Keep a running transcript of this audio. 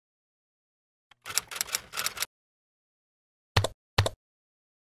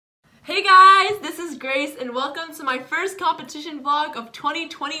Hey guys, this is Grace and welcome to my first competition vlog of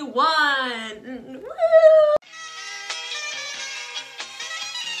 2021. Woo!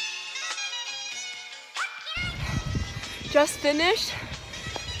 Just finished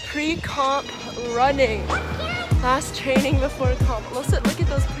pre-comp running. Last training before comp. Look at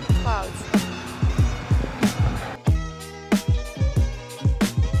those pretty clouds.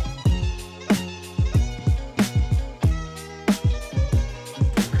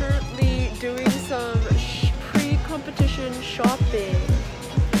 Doing some pre-competition shopping,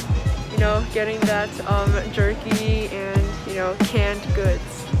 you know, getting that jerky and, you know, canned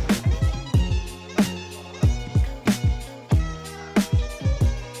goods.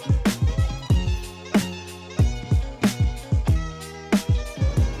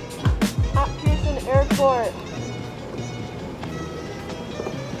 At Pearson Airport.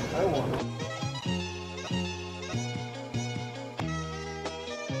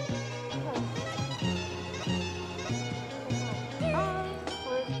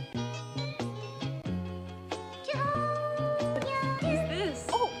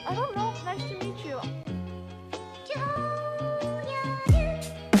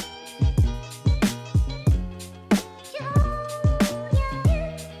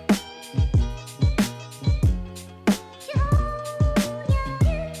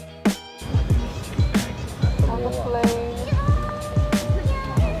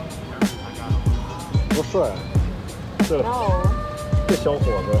 No. 这小伙子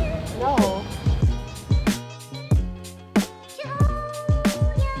No.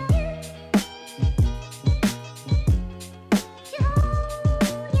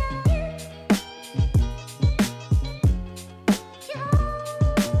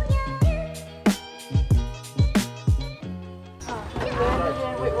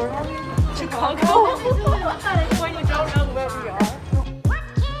 Wait, where are we? Chicago? When you don't know where we are.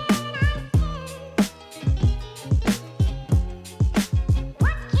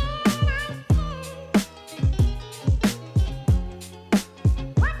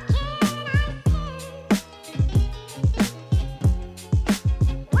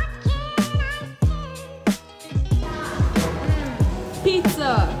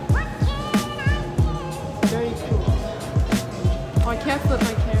 Pizza! Very cool. Oh, I can't flip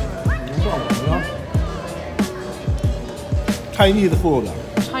my camera. Chinese food.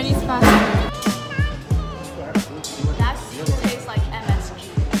 Chinese fast food. That tastes like MSG.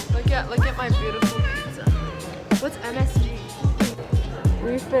 Look at my beautiful pizza. What's MSG?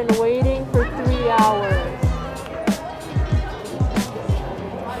 We've been waiting for 3 hours.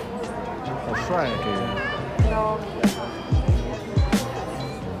 好帅啊，这个。 No.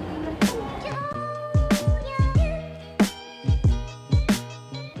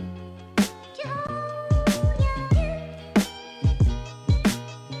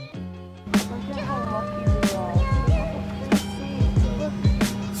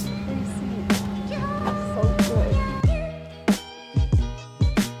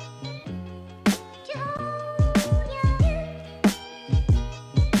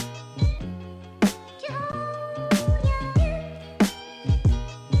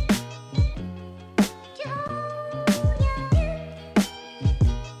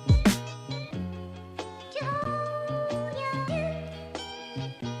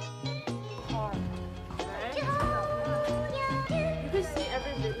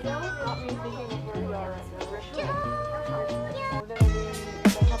 Not me thinking of where we are right now. Richmond. I'm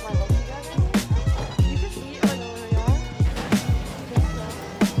gonna have my look together. You can see it right where we are.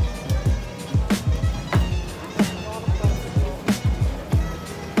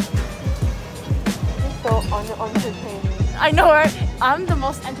 This is so unentertaining. I know, right? I'm the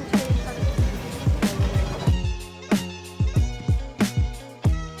most entertaining person.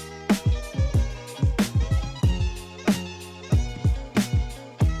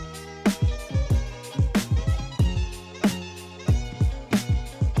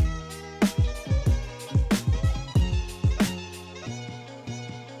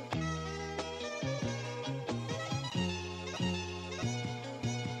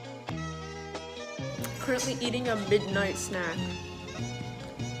 Currently eating a midnight snack.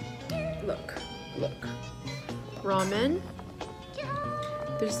 Look. Ramen.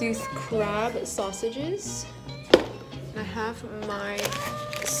 There's these crab sausages. And I have my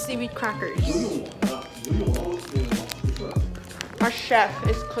seaweed crackers. Our chef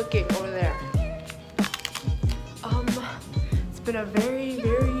is cooking over there. It's been a very,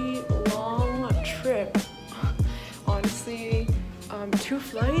 very long trip. Honestly, 2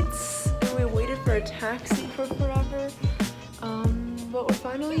 flights. We waited for a taxi for forever, but we're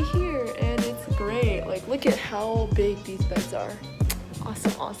finally here and it's great. Like, look at how big these beds are.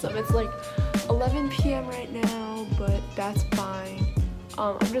 Awesome, awesome. It's like 11 p.m. right now, but that's fine.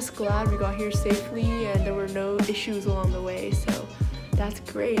 I'm just glad we got here safely and there were no issues along the way, so that's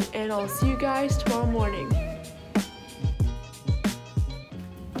great. And I'll see you guys tomorrow morning.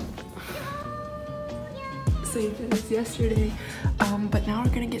 Same thing as yesterday, but now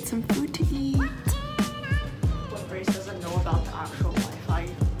we're gonna get some food to eat. What Grace doesn't know about the actual Wi-Fi.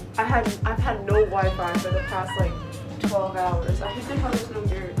 I've had no Wi-Fi for the past like 12 hours. I think how there's no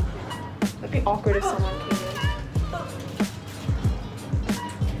mirror. That'd be awkward if someone came in.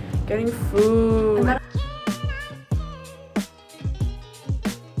 Getting food.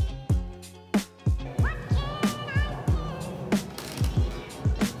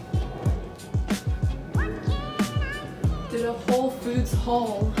 Did a Whole Foods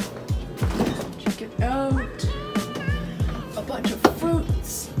haul. Check it out. A bunch of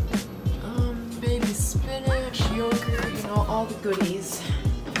fruits. Baby spinach, yogurt, you know, all the goodies.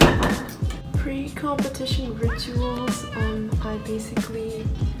 Pre-competition rituals. I basically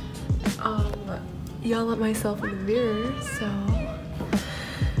yell at myself in the mirror, so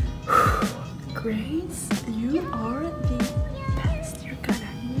Grace, you are the best. You're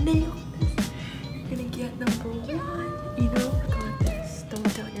gonna nail this. You're gonna get number 1. You know, you got this.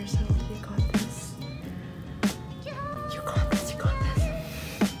 Don't doubt yourself. You got this. You got this. You got this.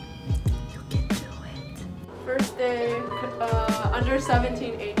 You can do it. First day, under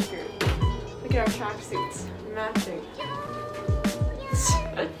 17 age group. Look at our tracksuits, matching.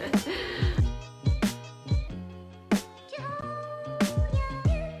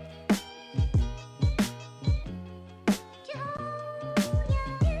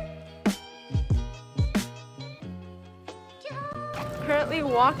 Currently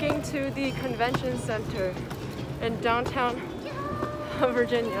walking to the convention center in downtown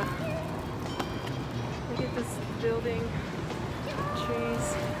Virginia. Look at this building,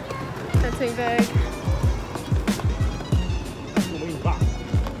 trees, fencing bag.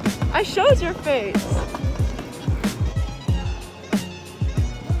 I showed your face.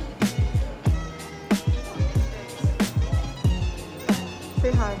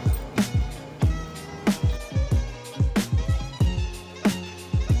 Say hi.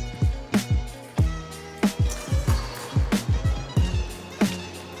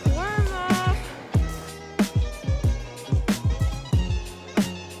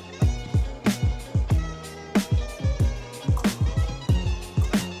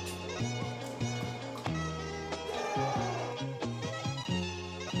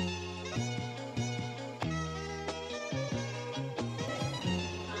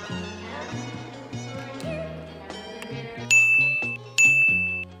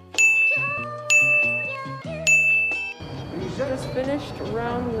 Just finished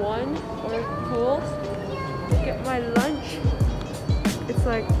round 1 or pools. Look at my lunch. It's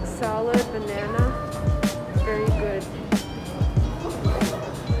like salad, banana. Very good.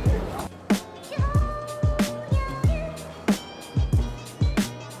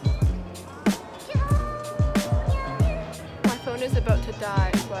 My phone is about to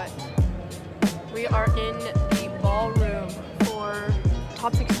die, but we are in the ballroom for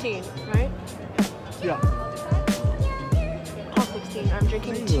top 16, right? Yeah. I'm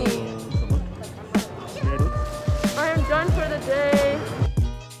drinking tea. I am done for the day.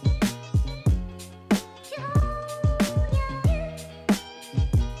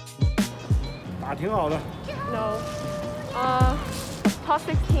 No. Top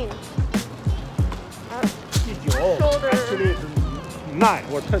 16. Shoulder. Actually, it's 9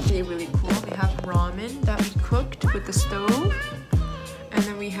 or 10. Really cool. They have ramen that we cooked with the stove. And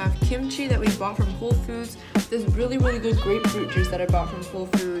then we have kimchi that we bought from Whole Foods. This really, really good grapefruit juice that I bought from Whole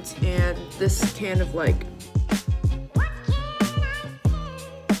Foods. And this can of like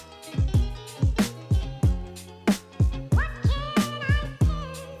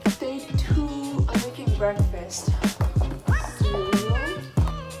Day 2, I'm making breakfast. Cereal,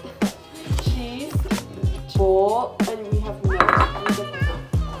 cheese, bowl, and we have milk.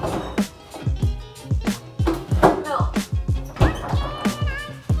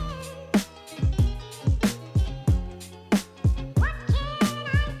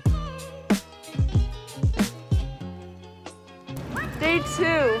 Day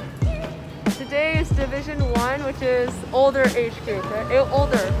 2. Today is Division 1, which is older age group, right?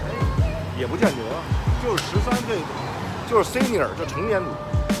 Older. 也不见得，就是13岁，就是 senior， 就成年组。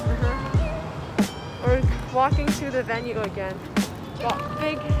We're walking to the venue again. Got a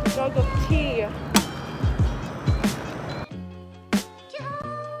big jug of tea.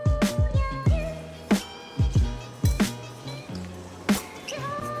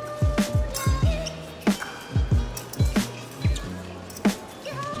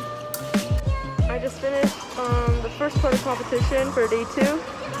 last part of competition for day 2.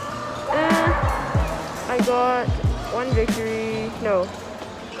 And I got 1 victory, no,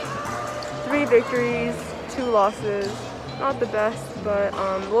 3 victories, 2 losses. Not the best, but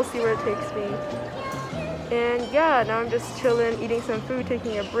we'll see where it takes me. And yeah, now I'm just chilling, eating some food,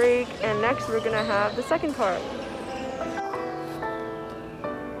 taking a break, and next we're gonna have the second part.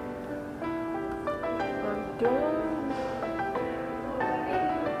 I'm done.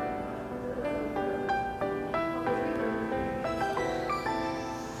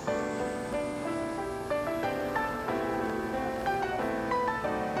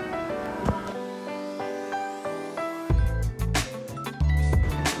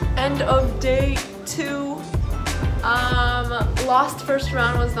 End of day 2. Lost first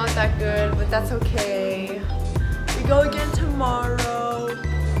round, was not that good, but that's okay. We go again tomorrow.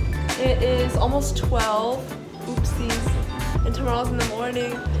 It is almost 12. Oopsies. And tomorrow's in the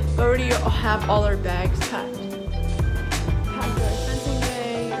morning. We already have all our bags packed. Packed our fencing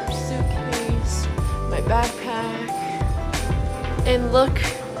bag, our suitcase, my backpack. And look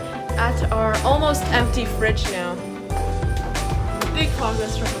at our almost empty fridge now. Big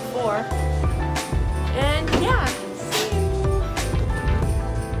progress from before. And yeah, see you.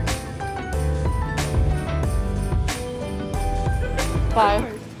 Bye.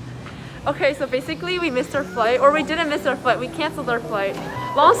 Okay, so basically we missed our flight, or we didn't miss our flight, we canceled our flight.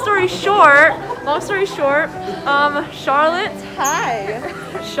 Long story short, Charlotte, hi.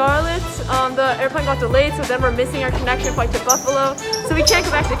 Charlotte, the airplane got delayed, so then we're missing our connection flight to Buffalo, so we can't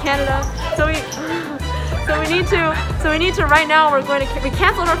go back to Canada. So we need to right now we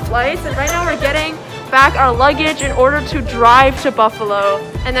canceled our flights, and right now we're getting back our luggage in order to drive to Buffalo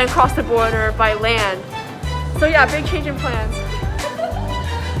and then cross the border by land. So yeah, big change in plans.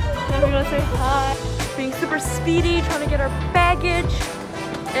 And we're gonna say hi. Being super speedy, trying to get our baggage,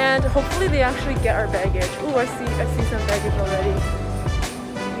 and hopefully they actually get our baggage. Ooh, I see some baggage already.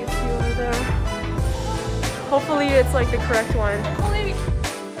 You can see over there. Hopefully it's like the correct one.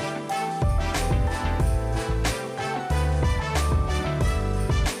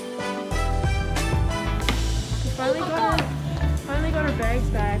 Finally got our bags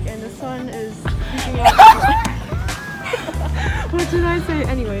back, and the sun is peeking out. What did I say?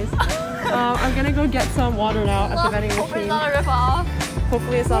 Anyways, I'm gonna go get some water now at the vending machine. Hopefully it's not a rip-off.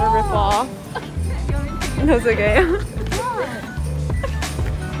 Hopefully it's not a rip-off. No, it's okay.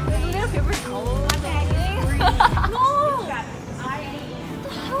 No!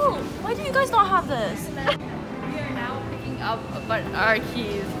 Why do you guys not have this? Up our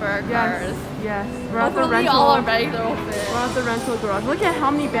keys for our cars. Yes. We're at the rental. All our bags are all fit. We're at the rental garage. Look at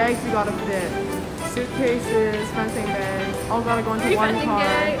how many bags we gotta fit. Suitcases, fencing bags, all gotta go into one car.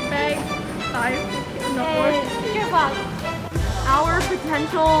 Bags, 5. Our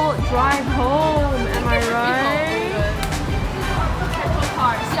potential drive home, am I right? Potential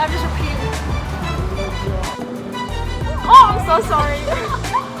car. See, I'm just repeating. Oh, I'm so sorry.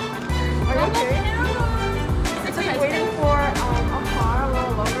 Are you okay? It's okay. Waiting for a car a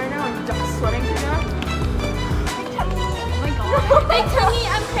little low right now and just sweating to death. Oh my god. Big tummy,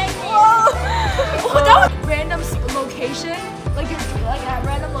 I'm pregnant. Oh, that was random location. Like you're like at a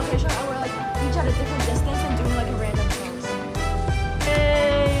random location, and we're like each at a different distance and doing like a random pose.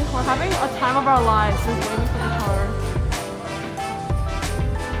 Hey, we're having a time of our lives just waiting for the car.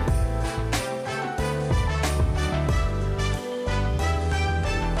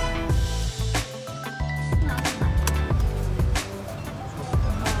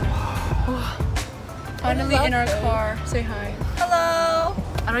 Finally in our car. Say hi. Hello.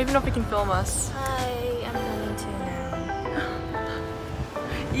 I don't even know if we can film us. Hi, I'm going to now.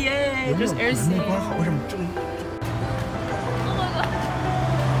 Yay! There's air safe. Oh my god.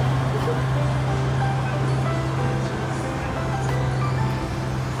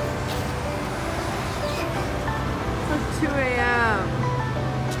 It's like 2 a.m.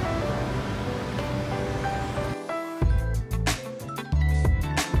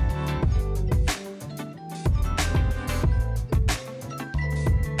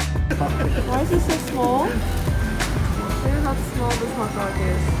 Why is it so small? Look at how small this hot dog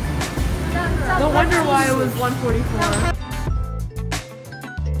is. No wonder why it was $1.44.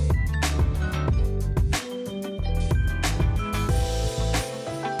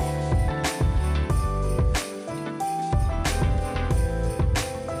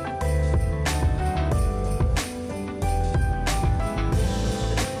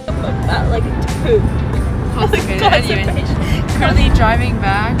 Like poop. Constipated. Anyways, currently driving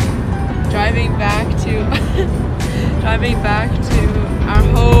back to our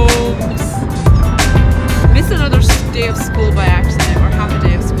home.